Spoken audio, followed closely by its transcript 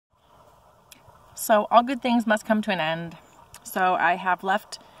So all good things must come to an end. So I have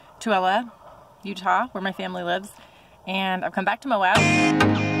left Tooele, Utah, where my family lives, and I've come back to Moab.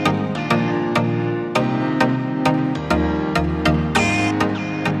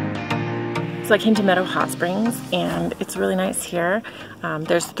 So I came to Meadow Hot Springs, and it's really nice here.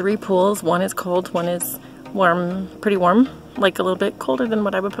 There's 3 pools. One is cold, one is warm, pretty warm, like a little bit colder than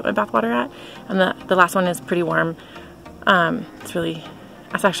what I would put my bath water at. And the last one is pretty warm.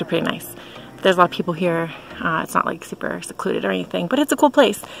 It's actually pretty nice. There's a lot of people here. It's not like super secluded or anything, but it's a cool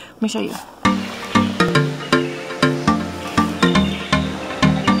place. Let me show you.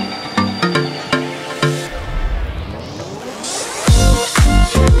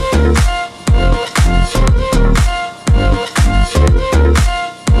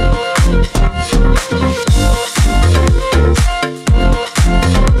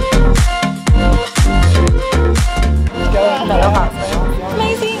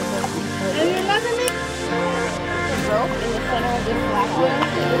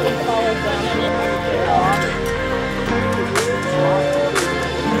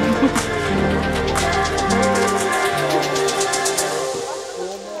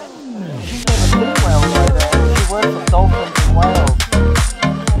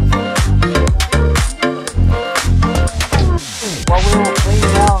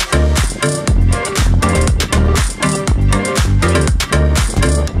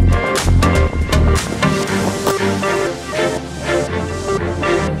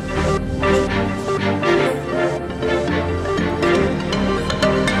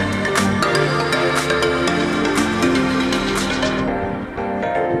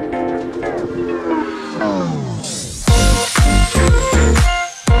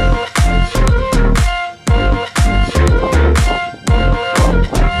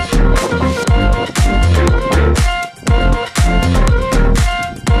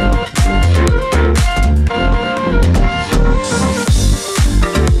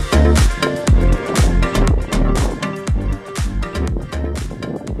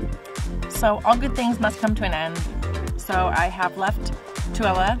 So all good things must come to an end. So I have left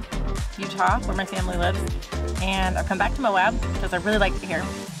Tooele, Utah, where my family lives, and I've come back to Moab because I really like it here.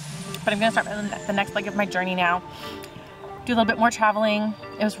 But I'm gonna start the next leg of my journey now. Do a little bit more traveling.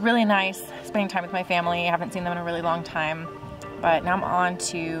 It was really nice spending time with my family. I haven't seen them in a really long time. But now I'm on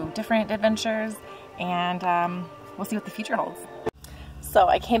to different adventures, and we'll see what the future holds. So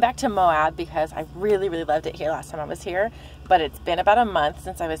I came back to Moab because I really, really loved it here last time I was here, but it's been about a month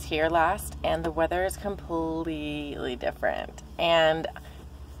since I was here last, and the weather is completely different. And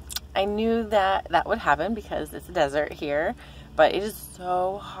I knew that that would happen because it's a desert here, but it is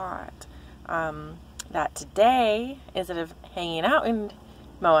so hot that today, instead of hanging out in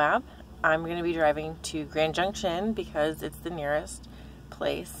Moab, I'm going to be driving to Grand Junction because it's the nearest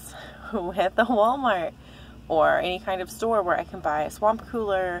place with a Walmart or any kind of store where I can buy a swamp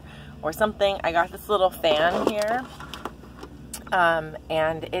cooler or something. I got this little fan here,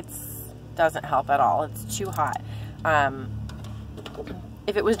 and it doesn't help at all. It's too hot.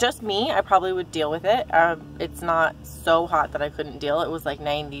 If it was just me, I probably would deal with it. It's not so hot that I couldn't deal. It was like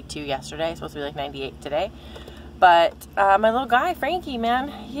 92 yesterday. It's supposed to be like 98 today. But my little guy, Frankie, man,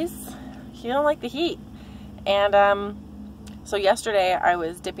 he don't like the heat. And so yesterday I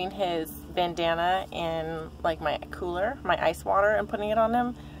was dipping his bandana in like my cooler, my ice water, and putting it on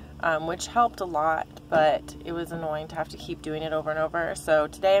him, which helped a lot, but it was annoying to have to keep doing it over and over. So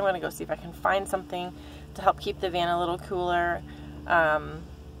today I'm going to go see if I can find something to help keep the van a little cooler,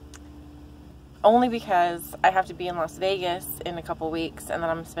 only because I have to be in Las Vegas in a couple weeks, and then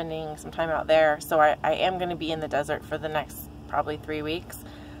I'm spending some time out there, so I am going to be in the desert for the next probably 3 weeks.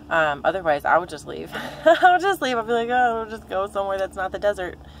 Otherwise I would just leave. I would just leave. I'd be like, oh, I'll just go somewhere that's not the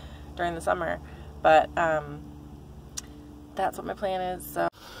desert during the summer. But that's what my plan is.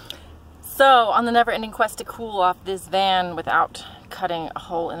 So on the never-ending quest to cool off this van without cutting a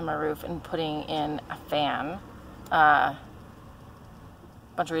hole in my roof and putting in a fan, bunch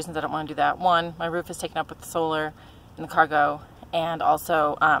of reasons I don't want to do that. One, my roof is taken up with the solar and the cargo, and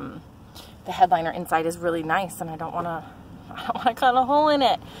also the headliner inside is really nice, and I don't want to cut a hole in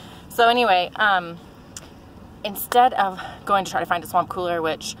it. So anyway, instead of going to try to find a swamp cooler,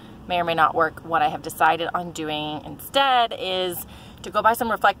 which may or may not work, what I have decided on doing instead is to go buy some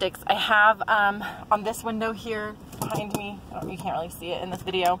Reflectix. I have on this window here behind me, you can't really see it in this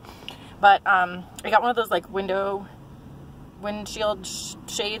video, but I got one of those like windshield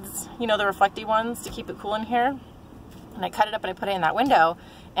shades, you know, the reflecty ones, to keep it cool in here. And I cut it up and I put it in that window,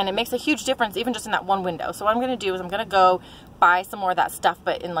 and it makes a huge difference even just in that one window. So what I'm going to do is I'm going to go buy some more of that stuff,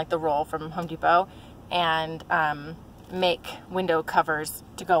 but in like the roll from Home Depot, and make window covers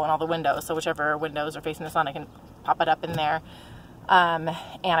to go in all the windows. So whichever windows are facing the sun, I can pop it up in there. And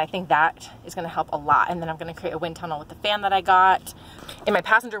I think that is going to help a lot. And then I'm going to create a wind tunnel with the fan that I got. In my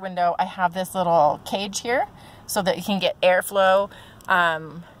passenger window, I have this little cage here so that you can get airflow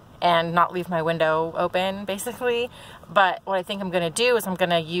and not leave my window open, basically. But what I think I'm going to do is I'm going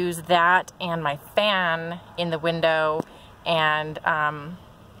to use that and my fan in the window. And,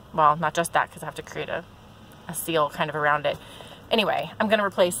 well, not just that, because I have to create a seal kind of around it. Anyway, I'm going to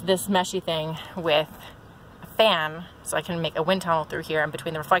replace this meshy thing with a fan so I can make a wind tunnel through here, and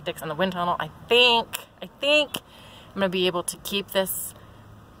between the Reflectix and the wind tunnel, I think I'm going to be able to keep this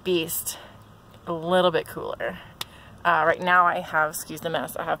beast a little bit cooler. Right now I have, excuse the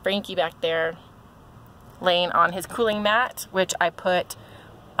mess, I have Frankie back there laying on his cooling mat, which I put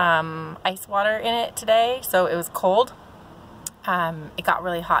ice water in it today, so it was cold. It got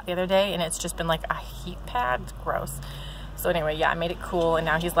really hot the other day and it's just been like a heat pad. It's gross. So anyway, yeah, I made it cool and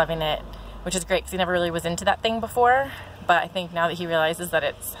now he's loving it, which is great because he never really was into that thing before. But I think now that he realizes that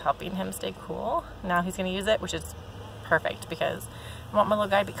it's helping him stay cool, now he's going to use it, which is perfect because I want my little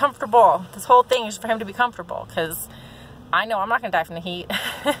guy to be comfortable. This whole thing is for him to be comfortable because I know I'm not going to die from the heat,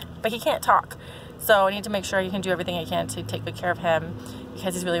 but he can't talk. So I need to make sure I can do everything I can to take good care of him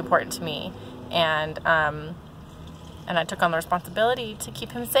because he's really important to me. And I took on the responsibility to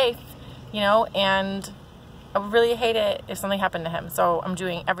keep him safe, you know, and I would really hate it if something happened to him. So I'm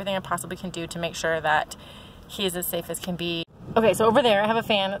doing everything I possibly can do to make sure that he is as safe as can be. Okay, so over there I have a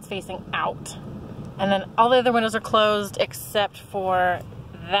fan that's facing out. And then all the other windows are closed except for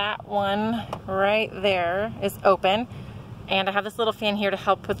that one right there is open. And I have this little fan here to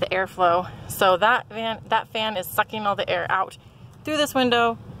help with the airflow. So that fan is sucking all the air out through this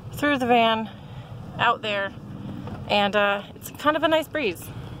window, through the van, out there. And it's kind of a nice breeze.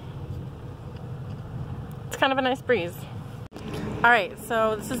 It's kind of a nice breeze. All right,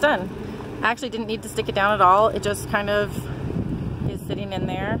 so this is done. I actually didn't need to stick it down at all. It just kind of is sitting in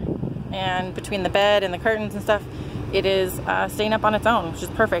there. And between the bed and the curtains and stuff, it is staying up on its own, which is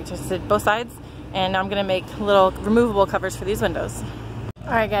perfect. Just did both sides. And now I'm gonna make little removable covers for these windows.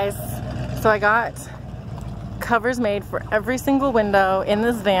 All right, guys, so I got covers made for every single window in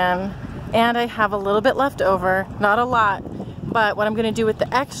this van. And I have a little bit left over, not a lot, but what I'm gonna do with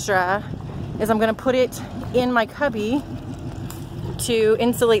the extra is I'm gonna put it in my cubby to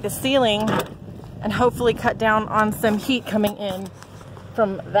insulate the ceiling and hopefully cut down on some heat coming in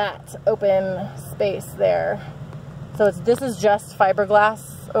from that open space there. So this is just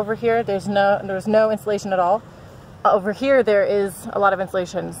fiberglass over here. There's no insulation at all. Over here there is a lot of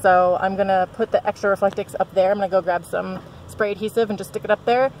insulation, so I'm gonna put the extra Reflectix up there. I'm gonna go grab some spray adhesive and just stick it up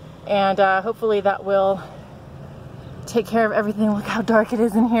there. And hopefully that will take care of everything. Look how dark it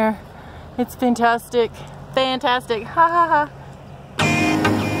is in here. It's fantastic. Fantastic. Ha ha ha.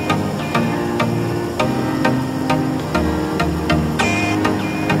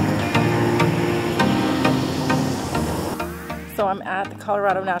 So I'm at the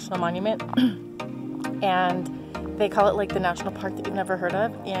Colorado National Monument and they call it like the national park that you've never heard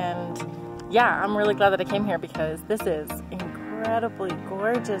of. And yeah, I'm really glad that I came here because this is incredibly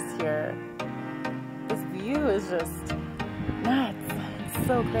gorgeous here. This view is just nuts. It's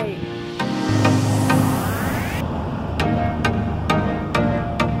so great.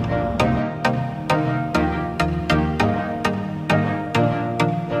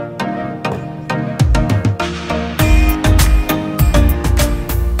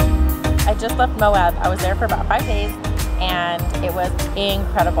 I just left Moab. I was there for about 5 days and it was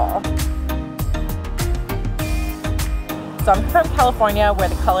incredible. So I'm from California where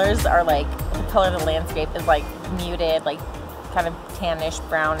the colors are like, the color of the landscape is like muted, like kind of tannish,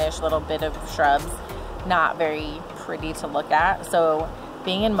 brownish, little bit of shrubs, not very pretty to look at. So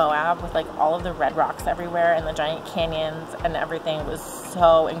being in Moab with like all of the red rocks everywhere and the giant canyons and everything was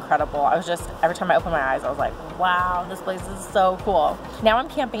so incredible. I was just, every time I opened my eyes, I was like, wow, this place is so cool. Now I'm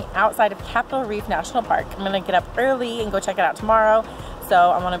camping outside of Capitol Reef National Park. I'm gonna get up early and go check it out tomorrow.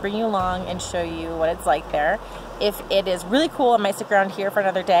 So I wanna bring you along and show you what it's like there. If it is really cool, I might stick around here for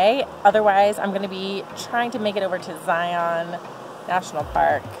another day. Otherwise, I'm gonna be trying to make it over to Zion National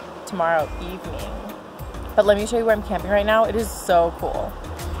Park tomorrow evening. But let me show you where I'm camping right now. It is so cool.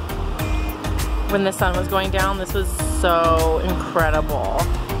 When the sun was going down, this was so incredible.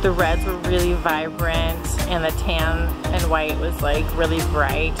 The reds were really vibrant and the tan and white was like really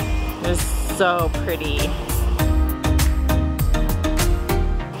bright. It was so pretty.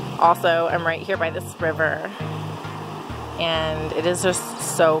 Also, I'm right here by this river and it is just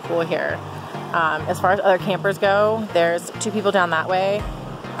so cool here. As far as other campers go, there's 2 people down that way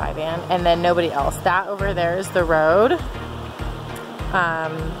Hi van, and then nobody else. That over there is the road.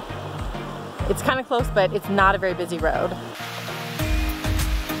 It's kind of close, but it's not a very busy road.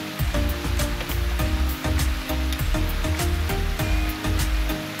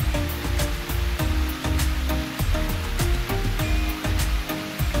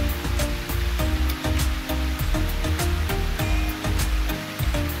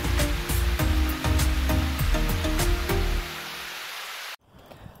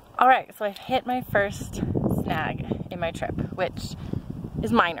 Alright, so I've hit my first snag in my trip, which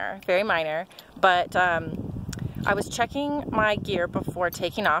is minor, very minor, but I was checking my gear before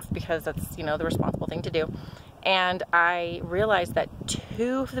taking off because that's, you know, the responsible thing to do, and I realized that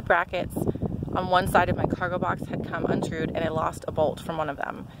 2 of the brackets on one side of my cargo box had come unscrewed and I lost a bolt from one of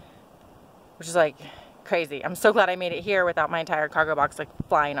them, which is like crazy. I'm so glad I made it here without my entire cargo box like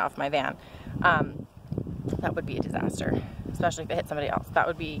flying off my van. That would be a disaster, especially if it hit somebody else. That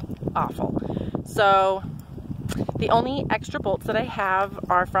would be awful. So the only extra bolts that I have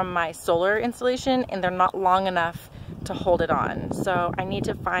are from my solar installation, and they're not long enough to hold it on. So I need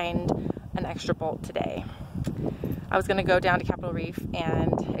to find an extra bolt today. I was gonna go down to Capitol Reef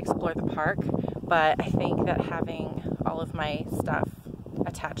and explore the park, but I think that having all of my stuff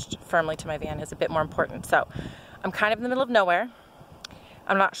attached firmly to my van is a bit more important. So I'm kind of in the middle of nowhere.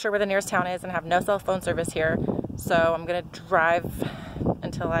 I'm not sure where the nearest town is and have no cell phone service here, so I'm gonna drive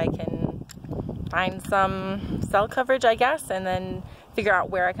until I can find some cell coverage, I guess, and then figure out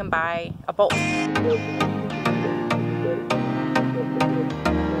where I can buy a bolt.